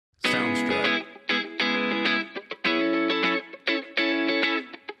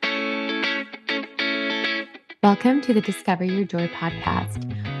Welcome to the Discover Your Joy podcast.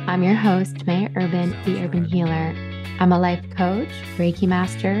 I'm your host, Maya Urban, the Urban Healer. I'm a life coach, Reiki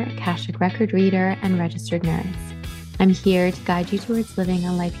master, Akashic record reader, and registered nurse. I'm here to guide you towards living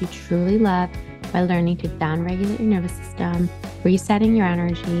a life you truly love by learning to downregulate your nervous system, resetting your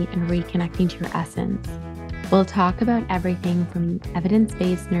energy, and reconnecting to your essence. We'll talk about everything from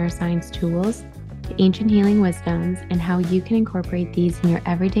evidence-based neuroscience tools to ancient healing wisdoms and how you can incorporate these in your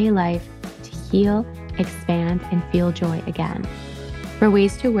everyday life to heal, expand, and feel joy again. For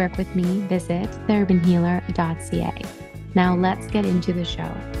ways to work with me, visit theurbanhealer.ca. Now let's get into the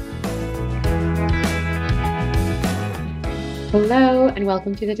show. Hello, and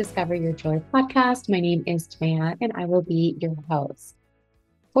welcome to the Discover Your Joy podcast. My name is Tamaya, and I will be your host.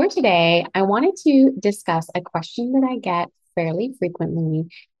 For today, I wanted to discuss a question that I get fairly frequently,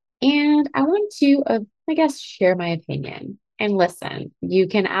 and I want to, share my opinion. And listen, you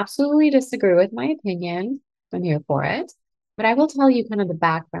can absolutely disagree with my opinion. I'm here for it. But I will tell you kind of the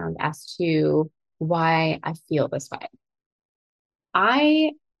background as to why I feel this way.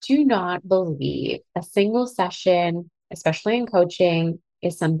 I do not believe a single session, especially in coaching,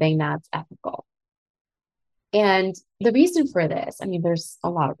 is something that's ethical. And the reason for this, there's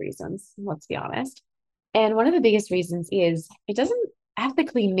a lot of reasons, let's be honest. And one of the biggest reasons is it doesn't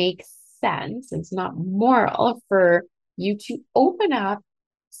ethically make sense. It's not moral for you to open up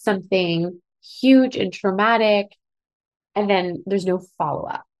something huge and traumatic, and then there's no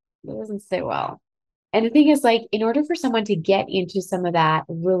follow-up. It doesn't sit well. And the thing is, in order for someone to get into some of that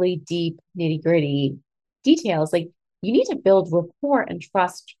really deep, nitty-gritty details, you need to build rapport and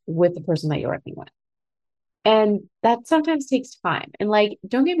trust with the person that you're working with. And that sometimes takes time. And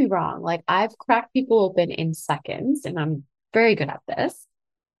don't get me wrong, I've cracked people open in seconds, and I'm very good at this.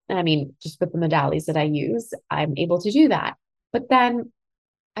 Just with the modalities that I use, I'm able to do that. But then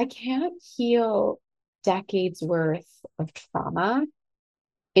I can't heal decades worth of trauma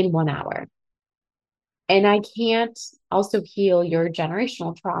in 1 hour. And I can't also heal your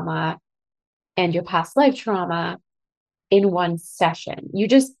generational trauma and your past life trauma in one session. You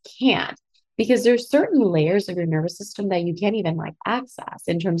just can't, because there's certain layers of your nervous system that you can't even access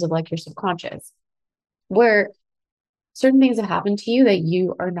in terms of your subconscious, where certain things have happened to you that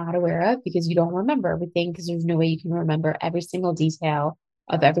you are not aware of because you don't remember everything, because there's no way you can remember every single detail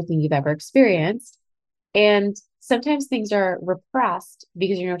of everything you've ever experienced. And sometimes things are repressed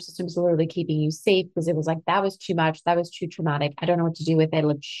because your nervous system is literally keeping you safe, because it was that was too much, that was too traumatic, I don't know what to do with it,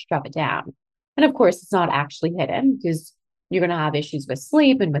 let's shove it down. And of course, it's not actually hidden, because you're going to have issues with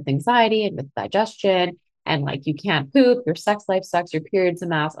sleep and with anxiety and with digestion. And you can't poop, your sex life sucks, your period's a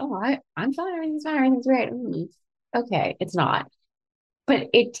mess. Oh, I'm fine, everything's fine, everything's great. Okay, it's not. But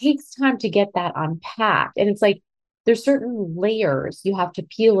it takes time to get that unpacked. And it's there's certain layers you have to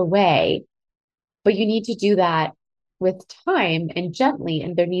peel away, but you need to do that with time and gently.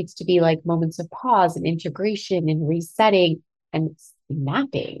 And there needs to be moments of pause and integration and resetting and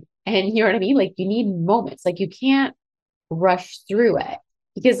snapping. And you know what I mean? You need moments. You can't rush through it,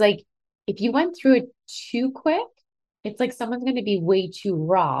 because if you went through it too quick, it's someone's going to be way too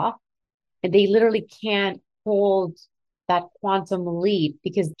raw, and they literally can't hold that quantum leap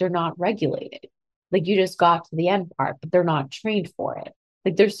because they're not regulated. You just got to the end part, but they're not trained for it.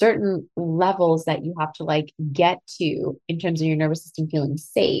 There's certain levels that you have to get to in terms of your nervous system feeling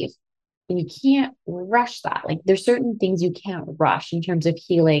safe, and you can't rush that. There's certain things you can't rush in terms of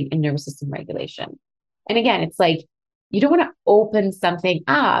healing and nervous system regulation. And again, it's you don't want to open something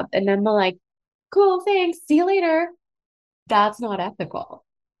up and then they're cool, thanks, see you later. That's not ethical.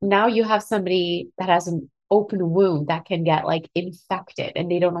 Now you have somebody that has an open wound that can get infected, and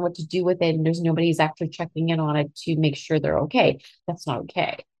they don't know what to do with it, and there's nobody's actually checking in on it to make sure they're okay. That's not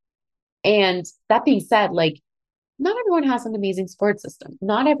okay. And that being said, not everyone has an amazing support system.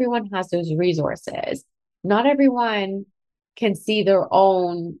 Not everyone has those resources. Not everyone can see their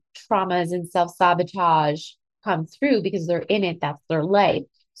own traumas and self-sabotage come through because they're in it. That's their life.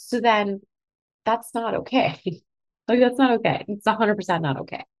 So then that's not okay. That's not okay. It's 100% not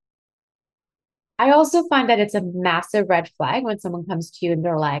okay. I also find that it's a massive red flag when someone comes to you and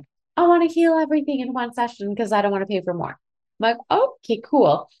they're I want to heal everything in one session because I don't want to pay for more. I'm okay,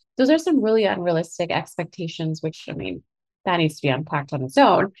 cool. Those are some really unrealistic expectations, which, that needs to be unpacked on its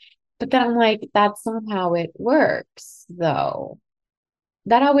own. But then I'm that's not how it works, though.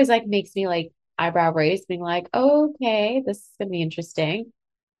 That always makes me eyebrow raised, being okay, this is going to be interesting.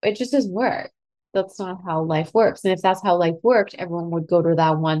 It just doesn't work. That's not how life works. And if that's how life worked, everyone would go to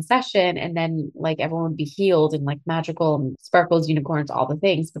that one session, and then everyone would be healed and magical and sparkles, unicorns, all the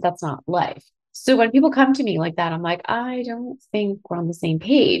things. But that's not life. So when people come to me like that, I'm I don't think we're on the same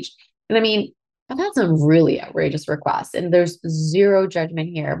page. And I've had some really outrageous requests, and there's zero judgment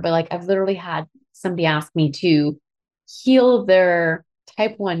here, but like I've literally had somebody ask me to heal their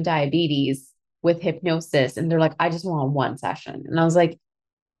type 1 diabetes with hypnosis. And they're like, I just want one session. And I was like,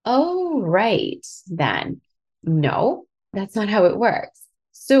 oh, right. Then no, that's not how it works.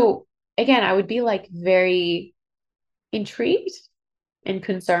 So again, I would be like very intrigued and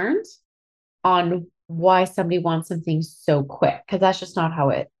concerned on why somebody wants something so quick, because that's just not how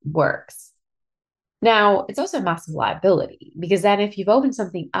it works. Now, it's also a massive liability because then if you've opened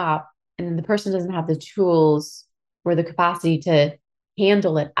something up and the person doesn't have the tools or the capacity to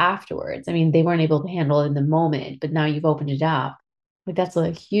handle it afterwards, I mean, they weren't able to handle it in the moment, but now you've opened it up. Like that's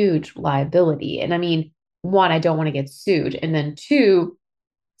a huge liability. And I mean, one, I don't want to get sued. And then two,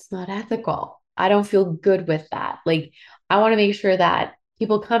 it's not ethical. I don't feel good with that. Like, I want to make sure that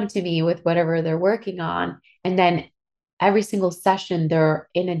people come to me with whatever they're working on. And then every single session, they're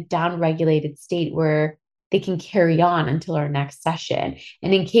in a down-regulated state where they can carry on until our next session.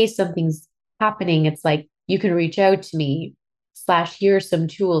 And in case something's happening, it's like you can reach out to me, slash, here are some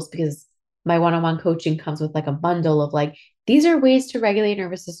tools because my one-on-one coaching comes with like a bundle of like, these are ways to regulate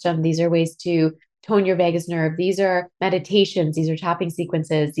nervous system. These are ways to tone your vagus nerve. These are meditations. These are tapping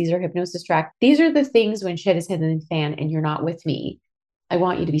sequences. These are hypnosis track. These are the things when shit is hitting the fan and you're not with me. I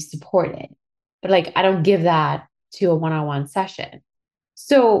want you to be supported. But like, I don't give that to a one-on-one session.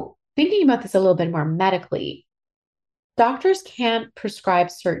 So thinking about this a little bit more medically, doctors can't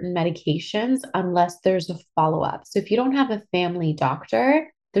prescribe certain medications unless there's a follow-up. So if you don't have a family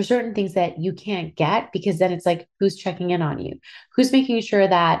doctor, there's certain things that you can't get because then it's like, who's checking in on you? Who's making sure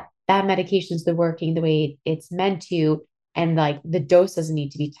that that medication is working the way it's meant to, and like the dose doesn't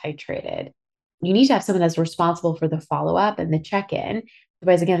need to be titrated. You need to have someone that's responsible for the follow-up and the check-in.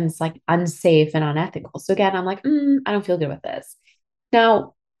 Otherwise, again, it's like unsafe and unethical. So again, I'm like, I don't feel good with this.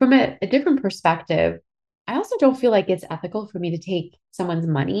 Now, from a different perspective, I also don't feel like it's ethical for me to take someone's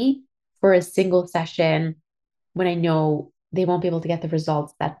money for a single session when I know they won't be able to get the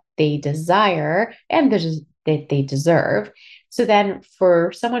results that they desire and that they deserve. So then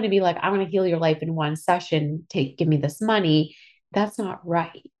for someone to be like, I'm going to heal your life in one session, give me this money, that's not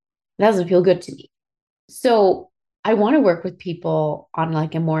right. It doesn't feel good to me. So I want to work with people on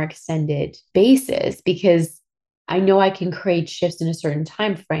like a more extended basis because I know I can create shifts in a certain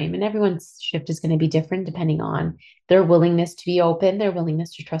time frame, and everyone's shift is going to be different depending on their willingness to be open, their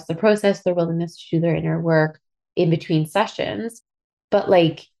willingness to trust the process, their willingness to do their inner work in between sessions. But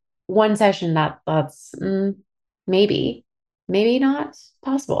like one session that's maybe, maybe not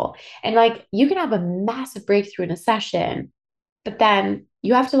possible. And like you can have a massive breakthrough in a session, but then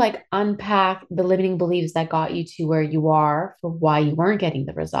you have to like unpack the limiting beliefs that got you to where you are for why you weren't getting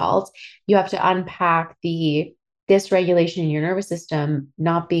the results. You have to unpack the dysregulation in your nervous system,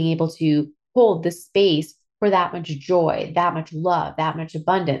 not being able to hold the space for that much joy, that much love, that much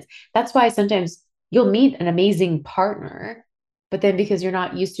abundance. That's why sometimes you'll meet an amazing partner, but then because you're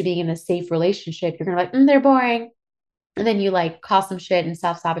not used to being in a safe relationship, you're gonna be like, they're boring. And then you like cause some shit and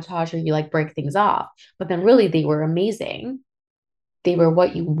self-sabotage, or you like break things off. But then really they were amazing, they were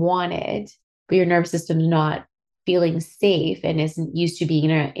what you wanted, but your nervous system's not feeling safe and isn't used to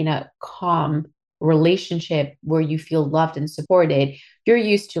being in a calm relationship where you feel loved and supported. You're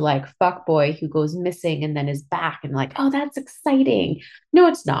used to like fuck boy who goes missing and then is back and like, oh, that's exciting. No,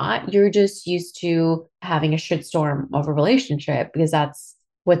 it's not. You're just used to having a shitstorm of a relationship because that's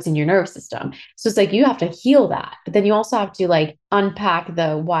what's in your nervous system. So it's like you have to heal that. But then you also have to like unpack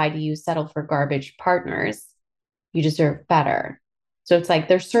the why do you settle for garbage partners? You deserve better. So it's like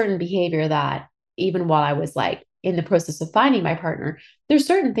there's certain behavior that even while I was like in the process of finding my partner, there's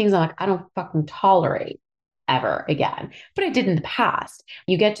certain things I'm like, I don't fucking tolerate ever again. But I did in the past.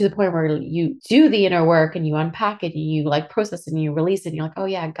 You get to the point where you do the inner work and you unpack it and you like process it and you release it. And you're like, oh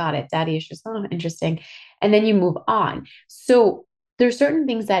yeah, I got it. Daddy issues. Oh, interesting. And then you move on. So there's certain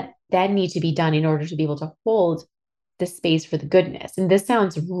things that then need to be done in order to be able to hold the space for the goodness. And this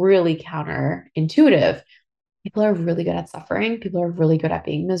sounds really counterintuitive. People are really good at suffering. People are really good at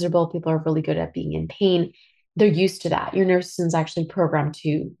being miserable. People are really good at being in pain. They're used to that. Your nervous system's actually programmed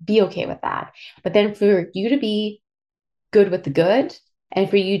to be okay with that. But then for you to be good with the good and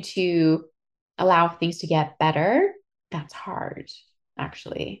for you to allow things to get better, that's hard,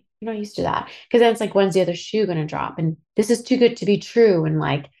 actually. You're not used to that. Because then it's like, when's the other shoe going to drop? And this is too good to be true. And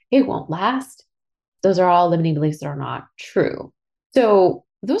like, it won't last. Those are all limiting beliefs that are not true. So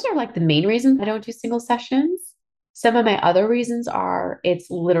those are like the main reasons I don't do single sessions. Some of my other reasons are it's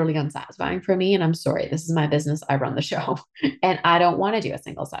literally unsatisfying for me. And I'm sorry, this is my business. I run the show and I don't want to do a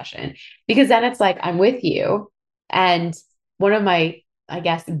single session because then it's like I'm with you. And one of my I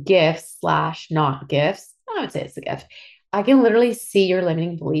guess, gifts slash not gifts. I would say it's a gift. I can literally see your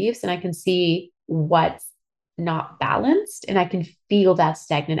limiting beliefs and I can see what's not balanced and I can feel that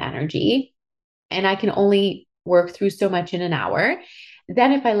stagnant energy. And I can only work through so much in an hour.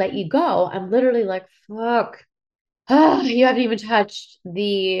 Then if I let you go, I'm literally like, fuck, you haven't even touched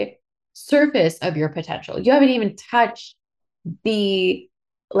the surface of your potential. You haven't even touched the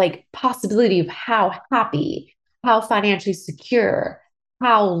like possibility of how happy, how financially secure,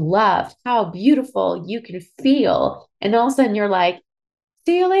 how loved, how beautiful you can feel. And all of a sudden you're like,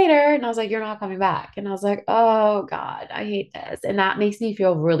 see you later. And I was like, you're not coming back. And I was like, oh God, I hate this. And that makes me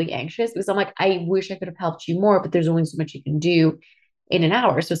feel really anxious because I'm like, I wish I could have helped you more, but there's only so much you can do in an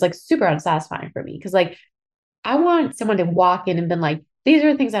hour. So it's like super unsatisfying for me because like I want someone to walk in and been like, these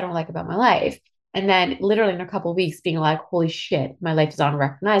are the things I don't like about my life. And then literally in a couple of weeks being like, holy shit, my life is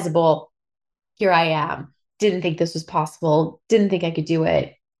unrecognizable. Here I am. Didn't think this was possible. Didn't think I could do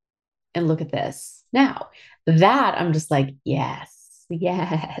it. And look at this now. That I'm just like, yes,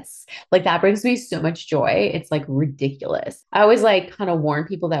 yes. Like that brings me so much joy. It's like ridiculous. I always like kind of warn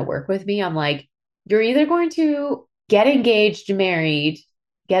people that work with me. I'm like, you're either going to get engaged, married,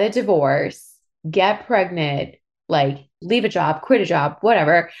 get a divorce, get pregnant, like leave a job, quit a job,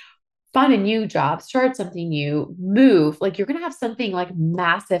 whatever, find a new job, start something new, move. Like you're going to have something like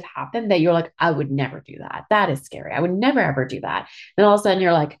massive happen that you're like, I would never do that. That is scary. I would never ever do that. And all of a sudden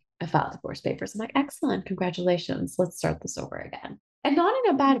you're like, I filed divorce papers. I'm like, excellent. Congratulations. Let's start this over again. And not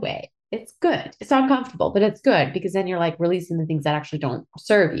in a bad way. It's good. It's uncomfortable, but it's good because then you're like releasing the things that actually don't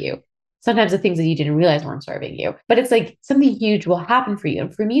serve you. Sometimes the things that you didn't realize weren't serving you, but it's like something huge will happen for you.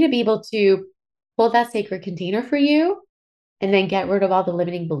 And for me to be able to hold that sacred container for you and then get rid of all the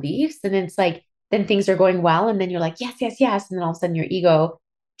limiting beliefs. And then it's like, then things are going well. And then you're like, yes, yes, yes. And then all of a sudden your ego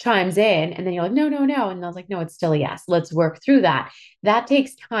chimes in. And then you're like, no, no, no. And I was like, no, it's still a yes. Let's work through that. That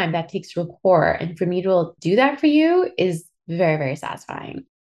takes time. That takes rapport. And for me to do that for you is very, very satisfying.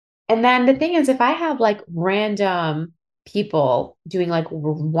 And then the thing is, if I have like random people doing like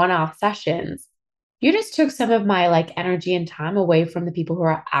one off sessions, you just took some of my like energy and time away from the people who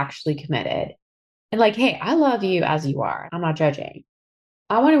are actually committed. And like, hey, I love you as you are. I'm not judging.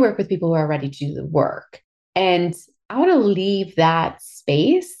 I want to work with people who are ready to do the work. And I want to leave that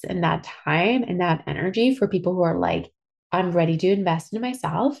space and that time and that energy for people who are like, I'm ready to invest in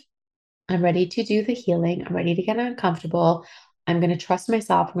myself. I'm ready to do the healing. I'm ready to get uncomfortable. I'm going to trust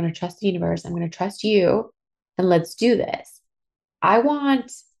myself. I'm going to trust the universe. I'm going to trust you. And let's do this. I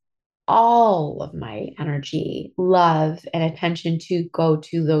want all of my energy, love, and attention to go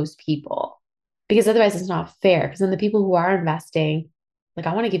to those people because otherwise it's not fair. Because then the people who are investing, like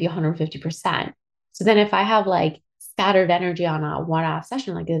I want to give you 150%. So then if I have like scattered energy on a one off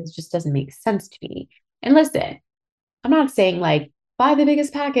session, like it just doesn't make sense to me. And listen, I'm not saying like buy the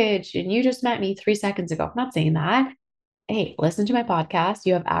biggest package and you just met me 3 seconds ago. I'm not saying that. Hey, listen to my podcast.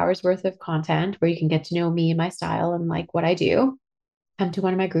 You have hours worth of content where you can get to know me and my style and like what I do. Come to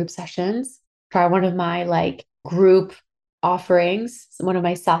one of my group sessions, try one of my like group offerings, one of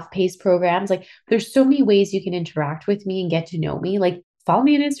my self-paced programs. Like there's so many ways you can interact with me and get to know me. Like follow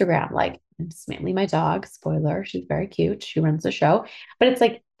me on Instagram. Like it's mainly my dog. Spoiler, she's very cute. She runs the show. But it's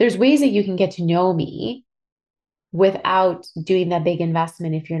like there's ways that you can get to know me without doing that big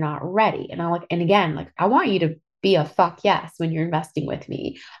investment if you're not ready. And I'm like, and again, like I want you to be a fuck yes when you're investing with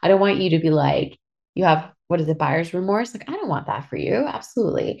me. I don't want you to be like, you have what is it, buyer's remorse? Like, I don't want that for you.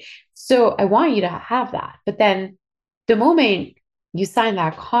 Absolutely. So I want you to have that. But then the moment you sign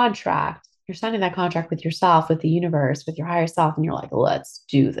that contract, you're signing that contract with yourself, with the universe, with your higher self, and you're like, let's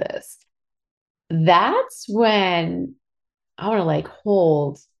do this. That's when I want to like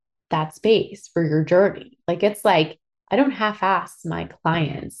hold that space for your journey. Like it's like I don't half-ass my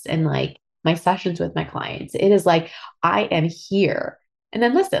clients and like my sessions with my clients. It is like I am here. And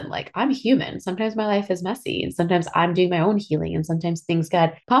then listen, like I'm human. Sometimes my life is messy and sometimes I'm doing my own healing and sometimes things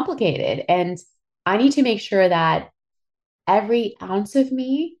get complicated. And I need to make sure that every ounce of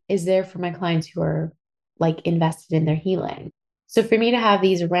me is there for my clients who are like invested in their healing. So for me to have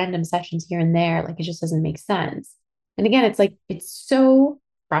these random sessions here and there, like it just doesn't make sense. And again, it's like, it's so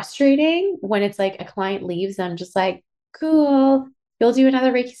frustrating when it's like a client leaves. I'm just like, cool. You'll do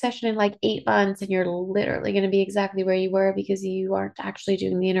another Reiki session in like 8 months, and you're literally going to be exactly where you were because you aren't actually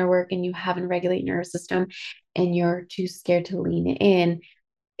doing the inner work and you haven't regulated your nervous system and you're too scared to lean in.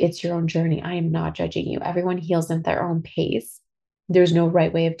 It's your own journey. I am not judging you. Everyone heals at their own pace. There's no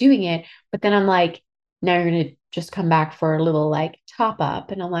right way of doing it. But then I'm like, now you're going to just come back for a little like top up.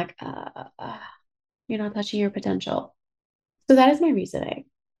 And I'm like, you're not touching your potential. So that is my reasoning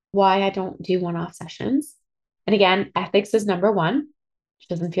why I don't do one off sessions. And again, ethics is number one. which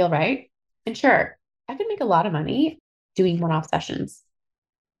doesn't feel right. And sure, I could make a lot of money doing one-off sessions.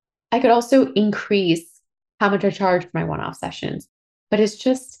 I could also increase how much I charge for my one-off sessions, but it's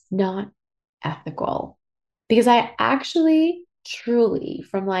just not ethical because I actually truly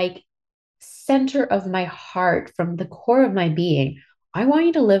from like center of my heart, from the core of my being, I want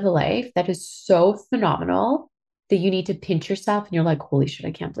you to live a life that is so phenomenal that you need to pinch yourself and you're like, holy shit,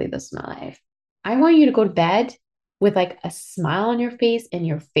 I can't believe this is my life. I want you to go to bed with like a smile on your face and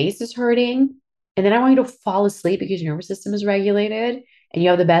your face is hurting. And then I want you to fall asleep because your nervous system is regulated and you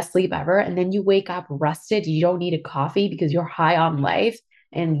have the best sleep ever. And then you wake up rested. You don't need a coffee because you're high on life.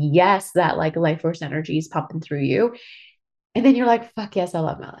 And yes, that like life force energy is pumping through you. And then you're like, fuck yes, I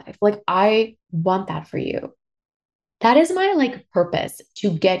love my life. Like, I want that for you. That is my like purpose to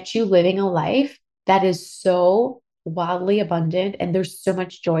get you living a life that is so wildly abundant. And there's so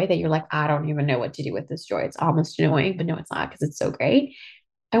much joy that you're like, I don't even know what to do with this joy. It's almost annoying, but no, it's not because it's so great.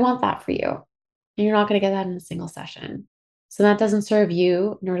 I want that for you. And you're not going to get that in a single session. So that doesn't serve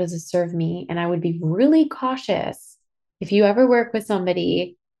you, nor does it serve me. And I would be really cautious if you ever work with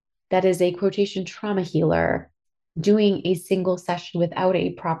somebody that is a quotation trauma healer doing a single session without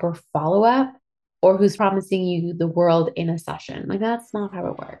a proper follow up or who's promising you the world in a session. Like, that's not how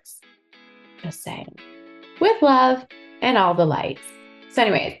it works. Just saying. With love and all the lights. So,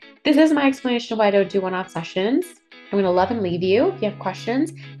 anyways, this is my explanation of why I don't do one off sessions. I'm going to love and leave you. If you have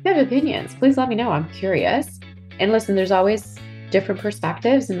questions, if you have opinions, please let me know. I'm curious. And listen, there's always different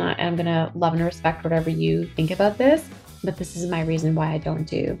perspectives, and I'm going to love and respect whatever you think about this. But this is my reason why I don't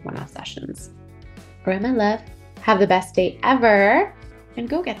do one off sessions. All right, my love, have the best day ever and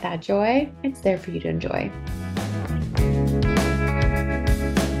go get that joy. It's there for you to enjoy.